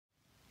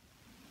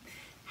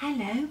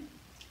Hello,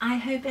 I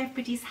hope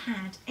everybody's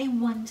had a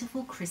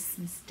wonderful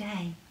Christmas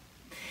day.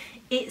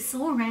 It's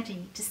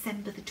already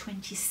December the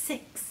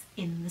 26th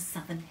in the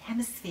Southern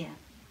Hemisphere,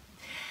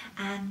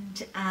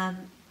 and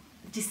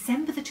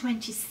December the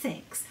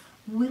 26th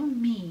will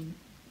mean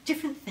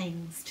different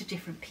things to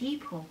different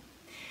people.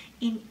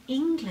 In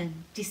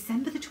England,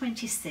 December the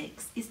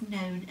 26th is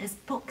known as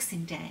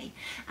Boxing Day,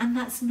 and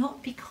that's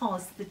not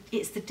because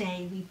it's the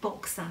day we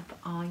box up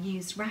our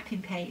used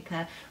wrapping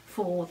paper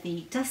for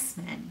the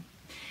dustmen.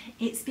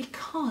 It's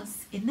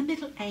because in the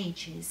Middle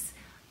Ages,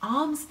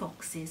 alms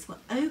boxes were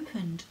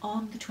opened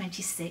on the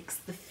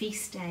 26th, the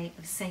feast day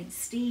of St.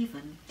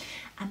 Stephen,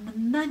 and the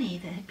money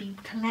that had been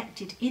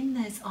collected in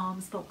those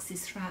alms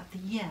boxes throughout the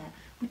year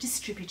were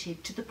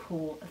distributed to the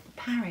poor of the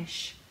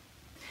parish.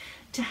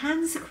 To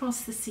Hands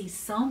Across the Sea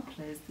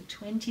samplers, the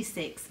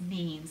 26th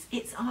means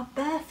it's our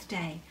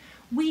birthday.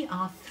 We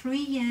are 3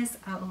 years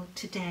old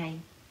today.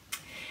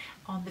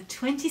 On the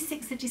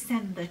 26th of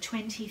December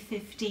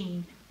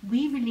 2015,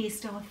 we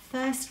released our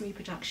first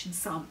reproduction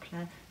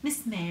sampler,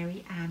 Miss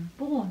Mary Ann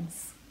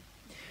Bourne's.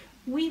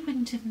 We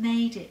wouldn't have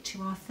made it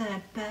to our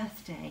 3rd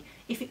birthday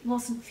if it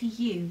wasn't for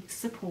you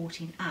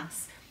supporting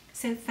us,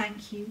 so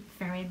thank you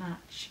very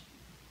much.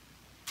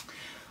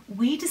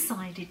 We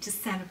decided to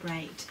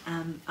celebrate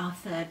our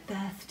 3rd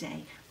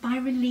birthday by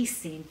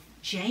releasing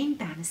Jane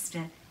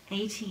Bannister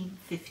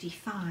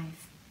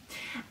 1855.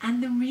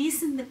 And the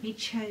reason that we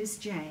chose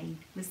Jane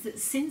was that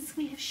since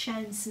we have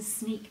shown some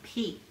sneak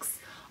peeks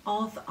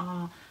of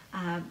our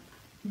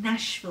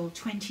Nashville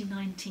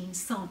 2019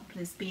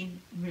 samplers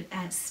being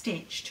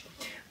stitched,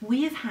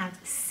 we have had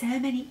so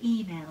many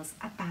emails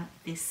about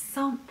this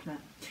sampler,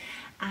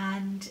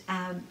 and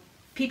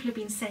people have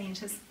been saying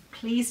to us,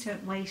 please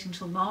don't wait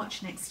until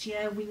March next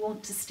year, we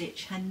want to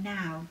stitch her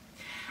now.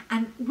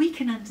 And we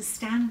can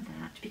understand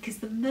that, because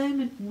the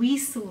moment we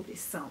saw this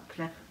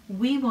sampler,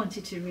 we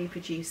wanted to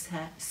reproduce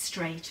her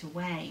straight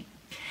away.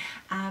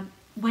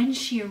 When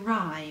she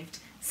arrived,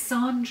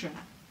 Sandra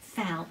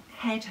fell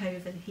head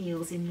over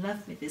heels in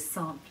love with this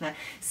sampler,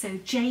 so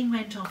Jane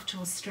went off to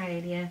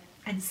Australia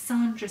and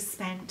Sandra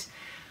spent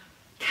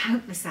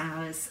countless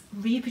hours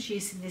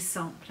reproducing this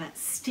sampler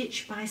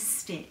stitch by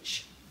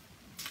stitch.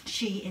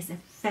 She is a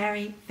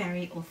very,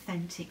 very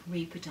authentic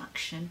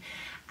reproduction,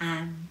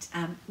 and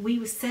we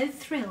were so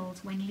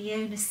thrilled when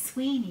Leona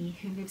Sweeney,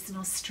 who lives in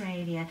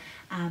Australia,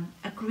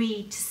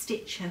 agreed to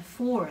stitch her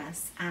for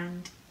us,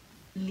 and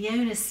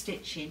Leona's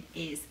stitching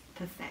is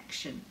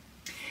perfection.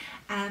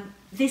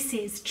 This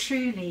is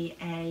truly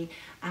a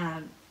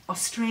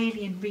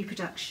Australian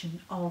reproduction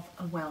of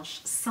a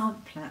Welsh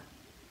sampler.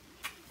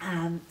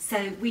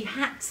 So we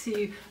had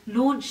to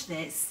launch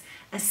this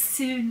as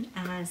soon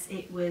as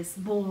it was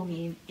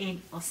morning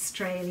in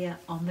Australia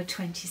on the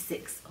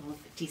 26th of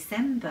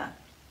December.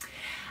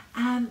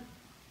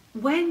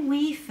 When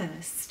we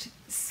first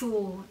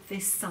saw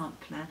this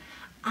sampler,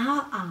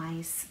 our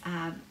eyes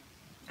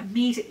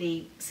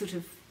immediately sort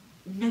of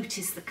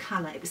noticed the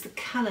colour. It was the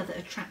colour that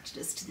attracted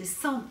us to this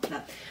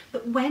sampler.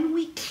 But when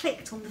we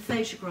clicked on the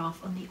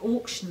photograph on the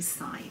auction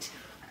site,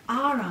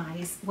 our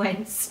eyes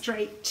went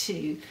straight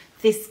to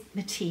this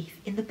motif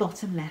in the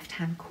bottom left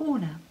hand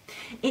corner.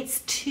 It's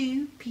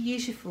 2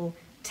 beautiful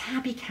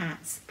tabby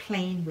cats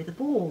playing with a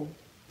ball.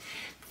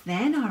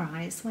 Then our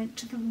eyes went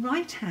to the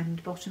right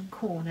hand bottom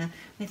corner,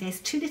 where there's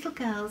 2 little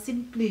girls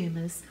in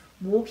bloomers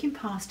walking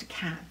past a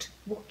cat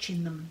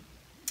watching them.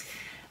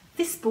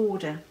 This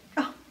border,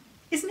 oh,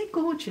 isn't it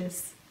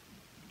gorgeous?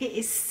 It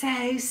is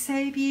so,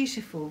 so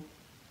beautiful.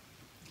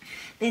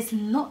 There's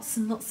lots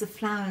and lots of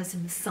flowers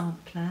in the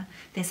sampler.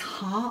 There's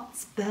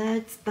hearts,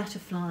 birds,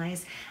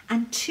 butterflies,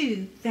 and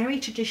 2 very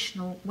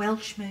traditional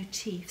Welsh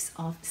motifs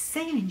of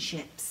sailing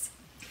ships.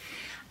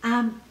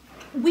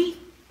 We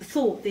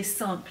thought this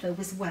sampler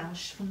was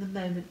Welsh from the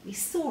moment we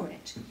saw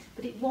it,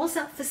 but it was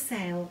up for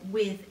sale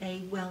with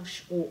a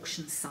Welsh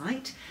auction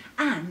site,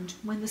 and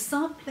when the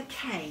sampler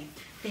came,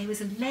 there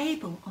was a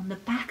label on the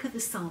back of the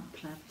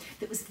sampler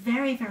that was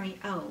very, very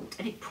old,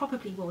 and it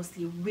probably was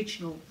the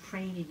original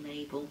framing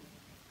label.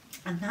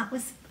 And that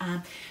was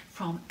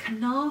from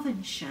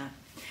Caernarvonshire.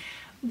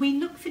 We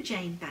looked for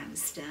Jane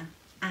Bannister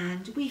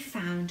and we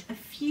found a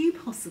few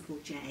possible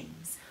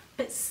Janes,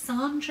 but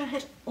Sandra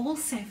had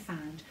also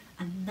found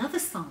another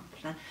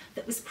sampler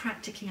that was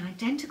practically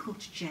identical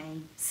to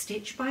Jane,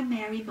 stitched by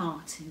Mary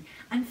Martin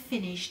and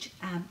finished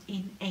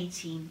in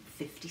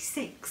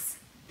 1856.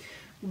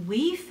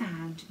 We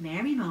found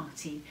Mary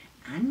Martin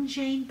and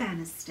Jane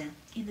Bannister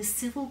in the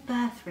civil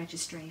birth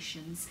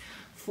registrations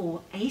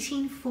for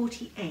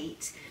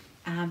 1848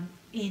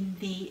 in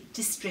the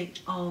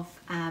district of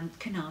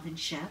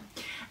Caernarvonshire,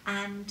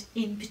 and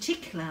in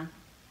particular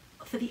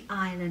for the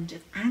Island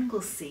of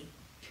Anglesey.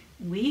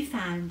 We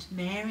found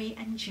Mary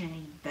and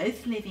Jane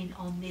both living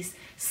on this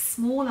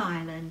small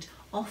island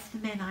off the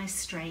Menai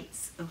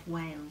Straits of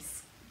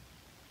Wales.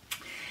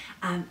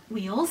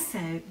 We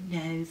also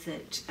know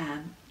that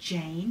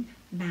Jane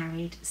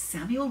married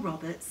Samuel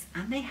Roberts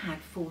and they had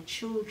 4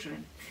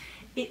 children.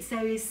 It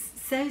is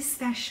so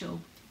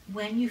special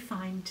when you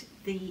find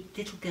the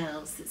little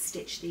girls that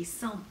stitch these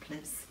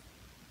samplers,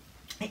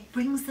 it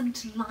brings them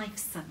to life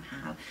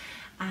somehow.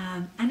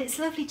 And it's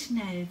lovely to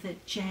know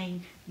that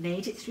Jane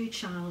made it through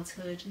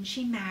childhood, and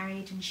she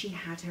married and she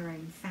had her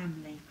own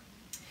family.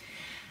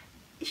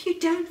 If you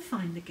don't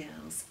find the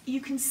girls, you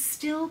can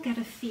still get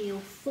a feel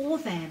for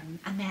them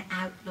and their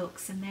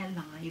outlooks and their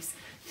lives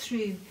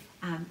through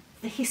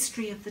the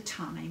history of the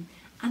time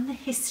and the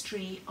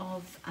history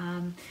of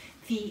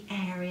the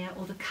area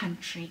or the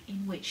country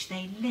in which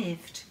they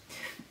lived.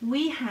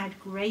 We had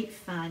great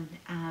fun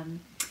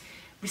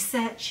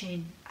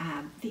researching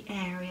the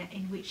area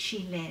in which she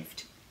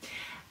lived.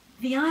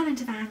 The Island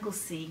of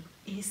Anglesey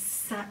is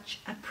such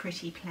a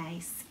pretty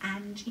place,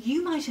 and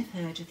you might have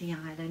heard of the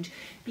island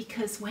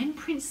because when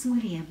Prince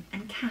William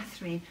and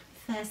Catherine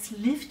first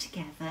lived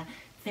together,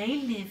 they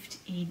lived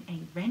in a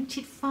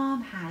rented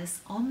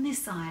farmhouse on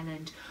this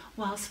island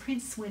whilst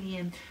Prince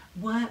William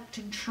worked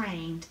and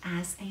trained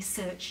as a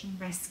search and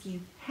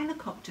rescue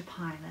helicopter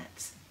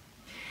pilot.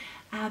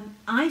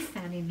 I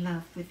fell in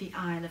love with the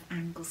Isle of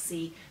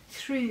Anglesey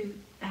through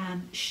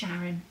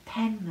Sharon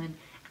Penman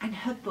and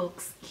her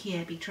books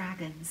Here Be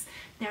Dragons.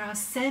 There are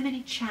so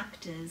many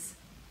chapters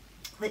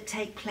that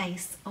take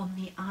place on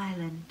the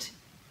island.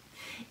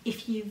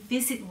 If you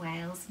visit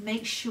Wales,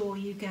 make sure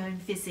you go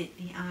and visit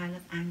the Isle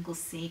of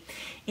Anglesey.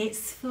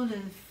 It's full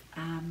of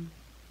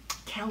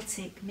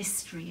Celtic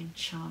mystery and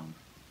charm.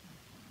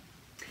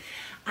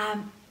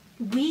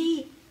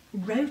 We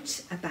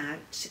wrote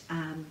about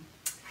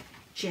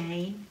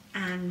Jane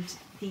and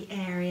the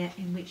area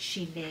in which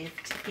she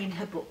lived in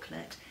her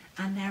booklet,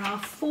 and there are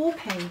 4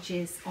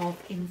 pages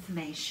of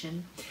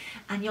information,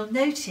 and you'll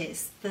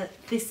notice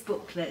that this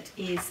booklet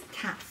is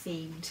cat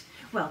themed.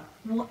 Well,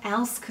 what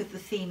else could the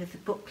theme of the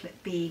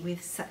booklet be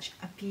with such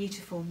a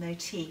beautiful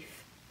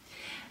motif?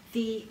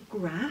 The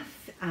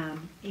graph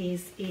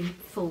is in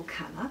full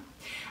colour,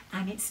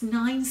 and it's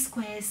 9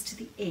 squares to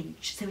the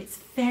inch, so it's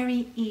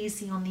very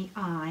easy on the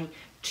eye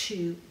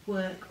to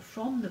work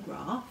from the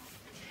graph.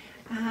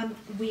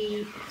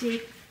 We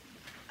did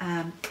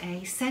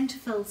a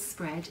centerfold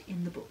spread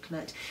in the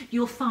booklet.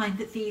 You'll find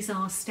that these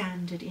are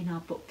standard in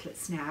our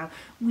booklets now.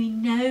 We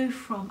know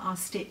from our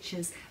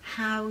stitchers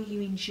how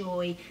you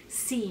enjoy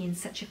seeing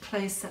such a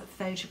close-up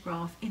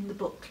photograph in the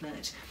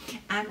booklet,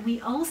 and we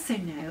also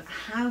know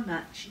how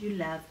much you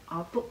love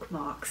our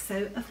bookmarks.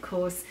 So of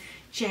course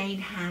Jane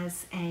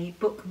has a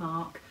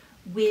bookmark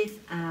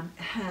with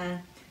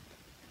her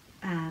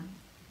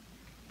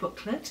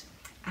booklet,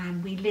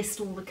 and we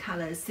list all the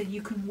colours so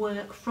you can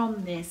work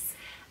from this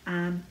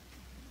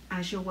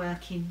as you're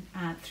working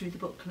through the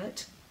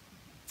booklet.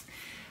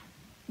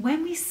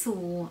 When we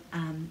saw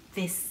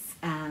this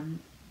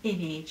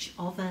image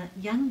of a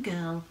young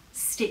girl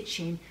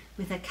stitching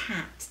with a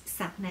cat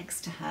sat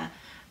next to her,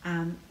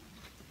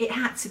 it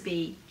had to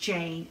be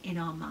Jane in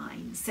our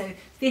minds. So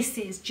this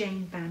is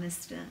Jane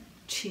Bannister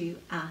to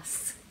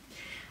us.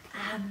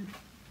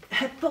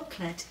 Her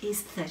booklet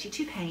is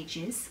 32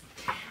 pages,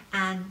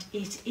 and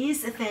it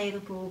is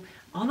available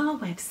on our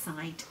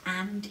website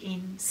and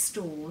in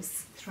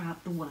stores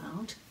throughout the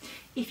world.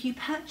 If you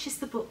purchase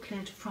the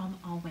booklet from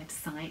our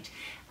website,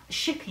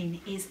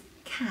 shipping is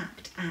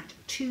capped at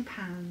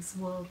 £2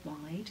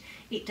 worldwide.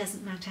 It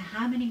doesn't matter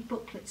how many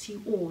booklets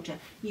you order,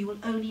 you will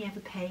only ever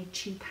pay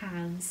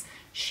 £2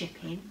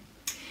 shipping.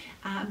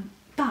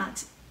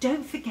 But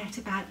don't forget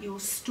about your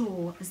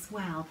store as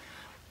well.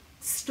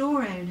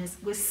 Store owners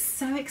were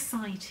so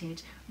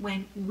excited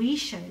when we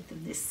showed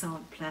them this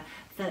sampler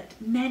that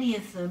many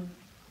of them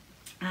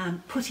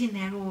put in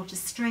their orders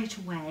straight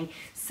away.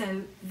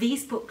 So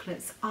these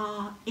booklets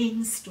are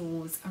in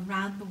stores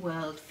around the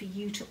world for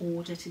you to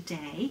order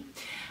today.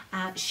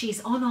 She's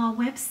on our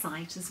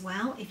website as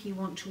well if you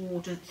want to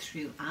order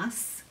through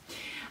us.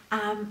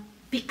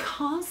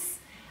 Because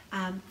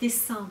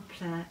this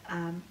sampler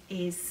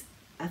is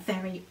a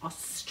very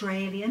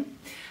Australian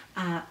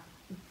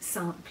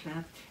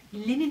sampler,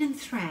 Linen and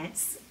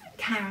Threads,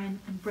 Karen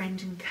and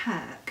Brendan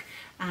Kirk,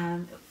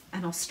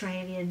 an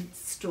Australian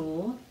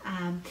store,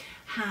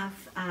 have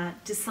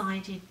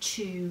decided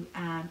to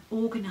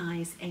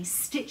organise a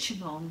stitch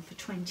along for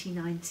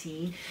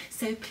 2019.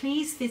 So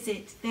please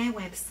visit their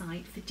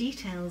website for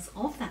details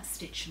of that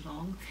stitch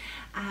along,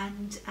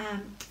 and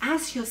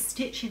as you're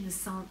stitching the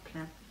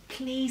sampler,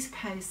 please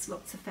post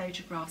lots of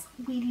photographs.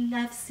 We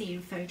love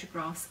seeing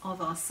photographs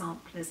of our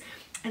samplers,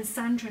 and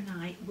Sandra and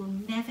I will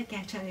never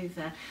get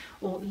over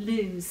or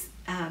lose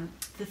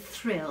the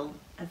thrill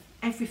of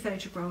every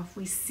photograph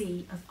we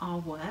see of our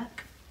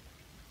work.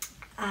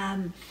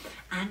 And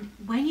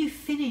when you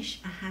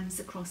finish a Hands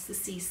Across the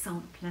Sea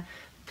sampler,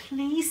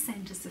 please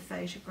send us a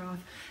photograph.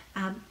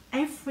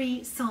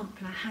 Every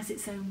sampler has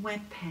its own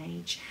web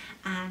page,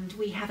 and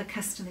we have a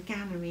customer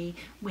gallery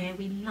where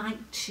we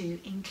like to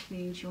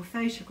include your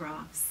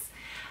photographs.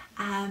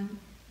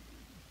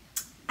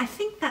 I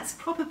think that's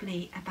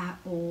probably about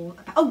all.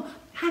 Oh,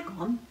 hang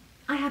on,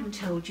 I haven't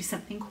told you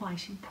something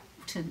quite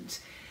important.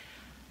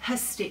 Her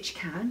stitch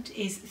count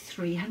is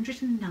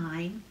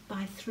 309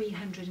 by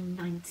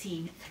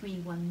 319,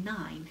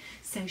 319,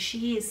 so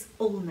she is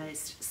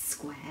almost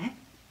square.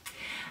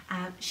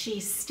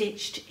 She's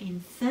stitched in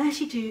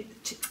 32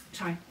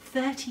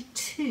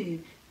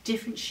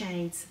 different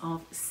shades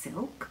of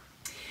silk.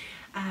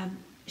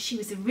 She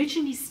was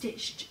originally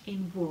stitched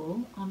in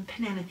wool on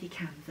Penelope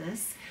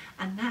canvas,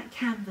 and that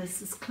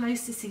canvas was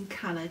closest in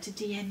colour to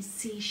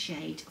DMC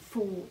shade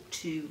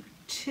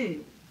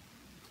 422.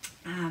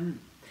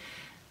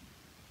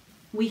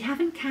 We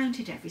haven't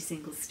counted every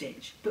single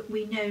stitch, but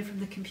we know from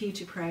the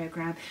computer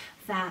program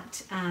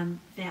that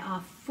there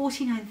are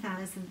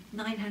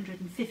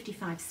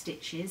 49,955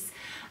 stitches,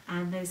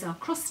 and those are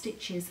cross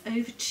stitches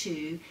over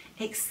 2,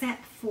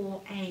 except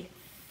for a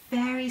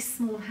very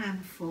small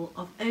handful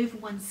of over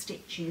 1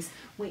 stitches,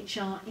 which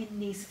are in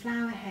these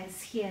flower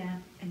heads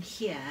here and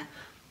here.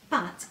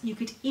 But you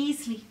could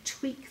easily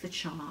tweak the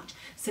chart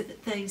so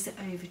that those are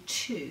over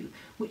 2,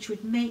 which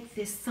would make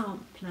this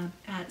sampler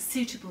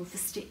suitable for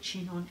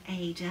stitching on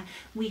Ada.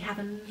 We have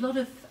a lot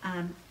of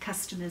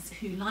customers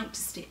who like to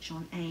stitch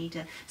on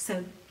Ada,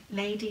 so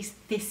ladies,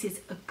 this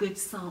is a good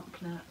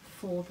sampler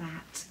for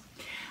that.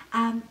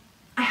 I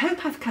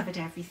hope I've covered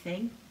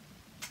everything.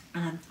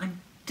 I've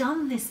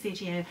done this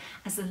video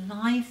as a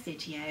live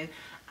video,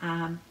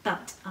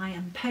 but I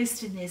am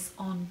posting this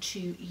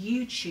onto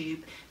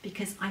YouTube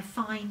because I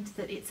find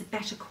that it's a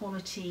better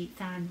quality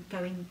than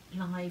going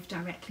live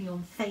directly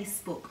on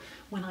Facebook.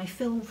 When I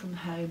film from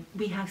home,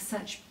 we have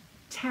such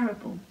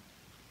terrible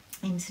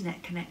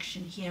internet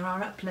connection here.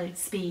 Our upload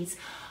speeds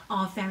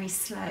are very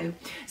slow.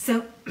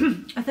 So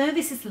although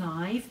this is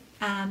live,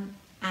 and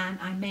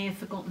I may have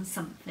forgotten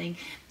something,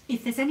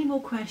 if there's any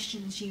more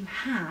questions you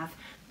have,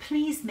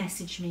 please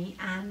message me,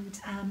 and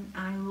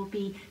I will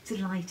be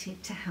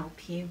delighted to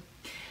help you.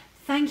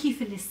 Thank you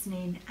for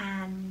listening,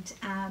 and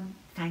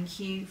thank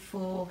you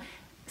for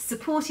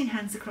supporting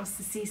Hands Across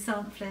the Sea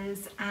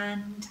Samplers,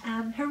 and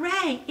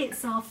hooray,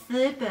 it's our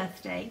 3rd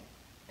birthday.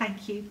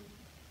 Thank you.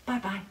 Bye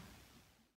bye.